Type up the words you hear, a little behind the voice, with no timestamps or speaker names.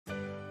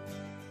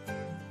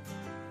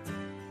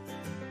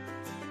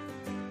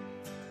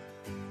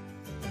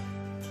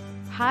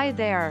Hi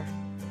there.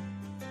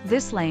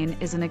 This lane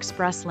is an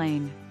express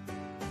lane.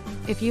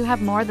 If you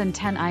have more than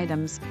 10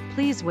 items,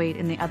 please wait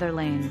in the other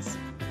lanes.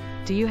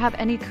 Do you have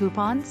any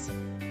coupons?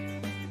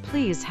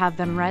 Please have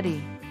them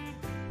ready.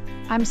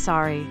 I'm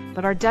sorry,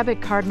 but our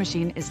debit card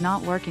machine is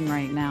not working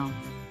right now.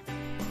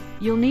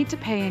 You'll need to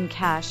pay in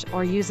cash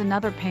or use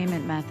another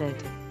payment method.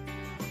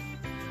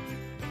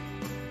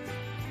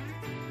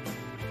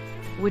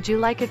 Would you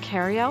like a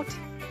carryout?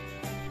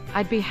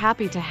 I'd be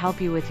happy to help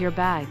you with your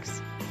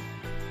bags.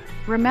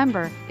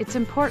 Remember, it's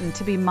important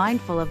to be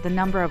mindful of the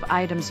number of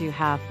items you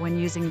have when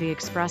using the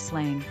express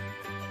lane.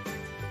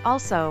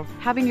 Also,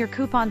 having your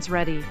coupons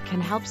ready can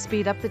help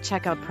speed up the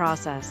checkout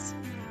process.